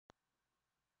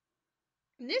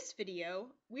In this video,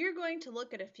 we are going to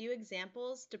look at a few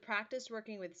examples to practice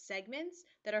working with segments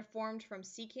that are formed from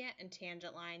secant and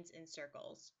tangent lines in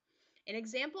circles. In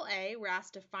example A, we're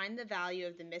asked to find the value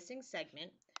of the missing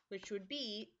segment, which would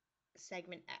be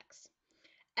segment X.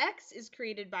 X is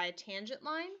created by a tangent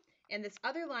line, and this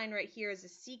other line right here is a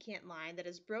secant line that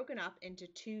is broken up into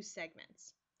two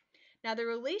segments. Now, the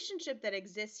relationship that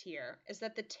exists here is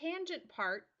that the tangent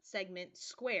part, segment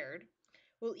squared,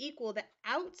 will equal the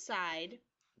outside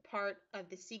part of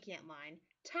the secant line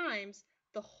times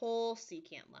the whole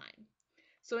secant line.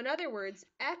 So in other words,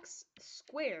 x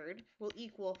squared will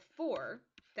equal 4,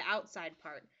 the outside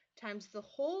part, times the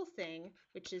whole thing,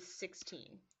 which is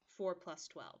 16, 4 plus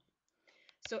 12.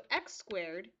 So x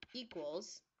squared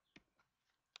equals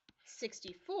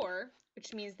 64,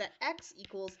 which means that x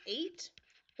equals 8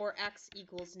 or x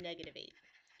equals -8.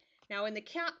 Now in the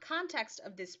context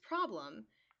of this problem,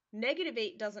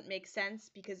 -8 doesn't make sense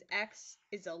because x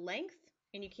is a length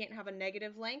and you can't have a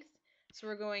negative length. So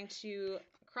we're going to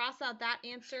cross out that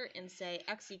answer and say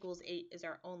x equals 8 is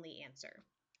our only answer.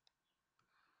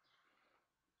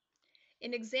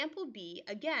 In example B,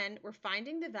 again, we're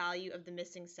finding the value of the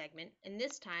missing segment, and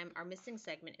this time our missing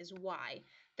segment is y,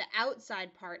 the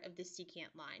outside part of the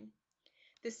secant line.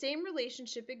 The same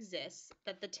relationship exists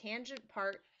that the tangent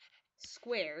part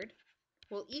squared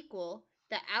will equal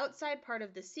the outside part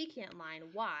of the secant line,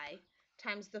 y,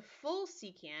 times the full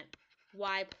secant,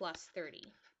 y plus 30.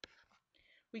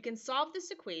 We can solve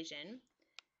this equation.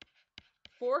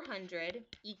 400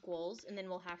 equals, and then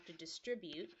we'll have to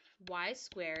distribute, y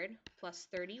squared plus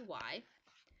 30y.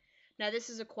 Now this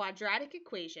is a quadratic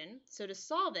equation, so to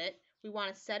solve it, we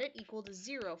want to set it equal to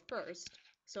 0 first,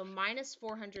 so minus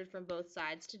 400 from both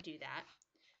sides to do that.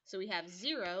 So we have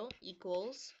 0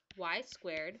 equals y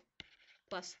squared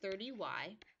plus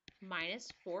 30y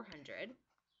minus 400.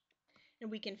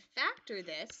 And we can factor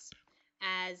this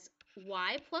as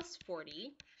y plus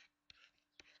 40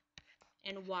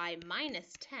 and y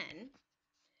minus 10,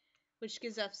 which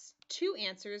gives us two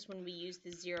answers when we use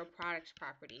the zero product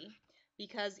property,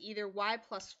 because either y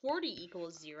plus 40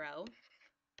 equals 0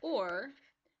 or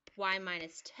y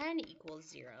minus 10 equals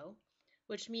 0,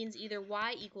 which means either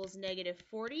y equals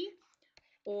 -40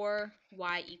 or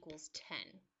y equals 10.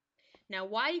 Now,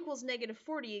 y equals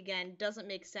 -40 again doesn't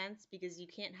make sense because you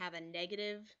can't have a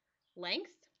negative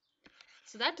length.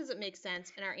 So that doesn't make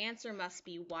sense, and our answer must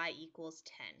be y equals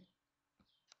 10.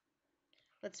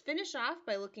 Let's finish off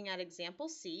by looking at example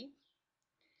C.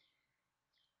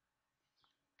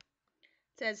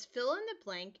 It says fill in the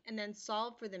blank and then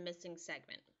solve for the missing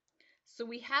segment. So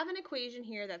we have an equation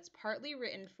here that's partly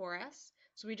written for us,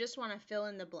 so we just want to fill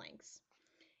in the blanks.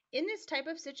 In this type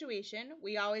of situation,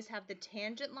 we always have the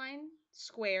tangent line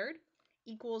squared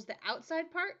equals the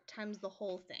outside part times the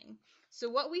whole thing. So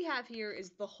what we have here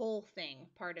is the whole thing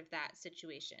part of that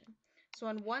situation. So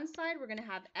on one side, we're going to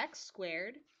have x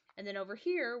squared, and then over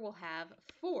here, we'll have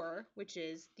 4, which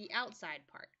is the outside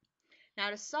part. Now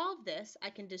to solve this, I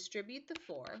can distribute the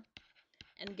 4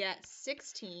 and get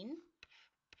 16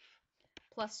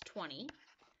 plus 20.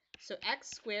 So x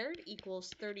squared equals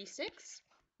 36,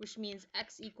 which means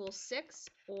x equals 6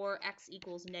 or x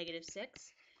equals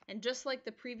 -6. And just like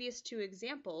the previous two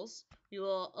examples, we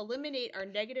will eliminate our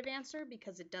negative answer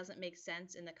because it doesn't make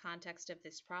sense in the context of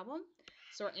this problem.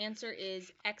 So our answer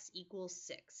is x equals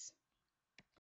 6.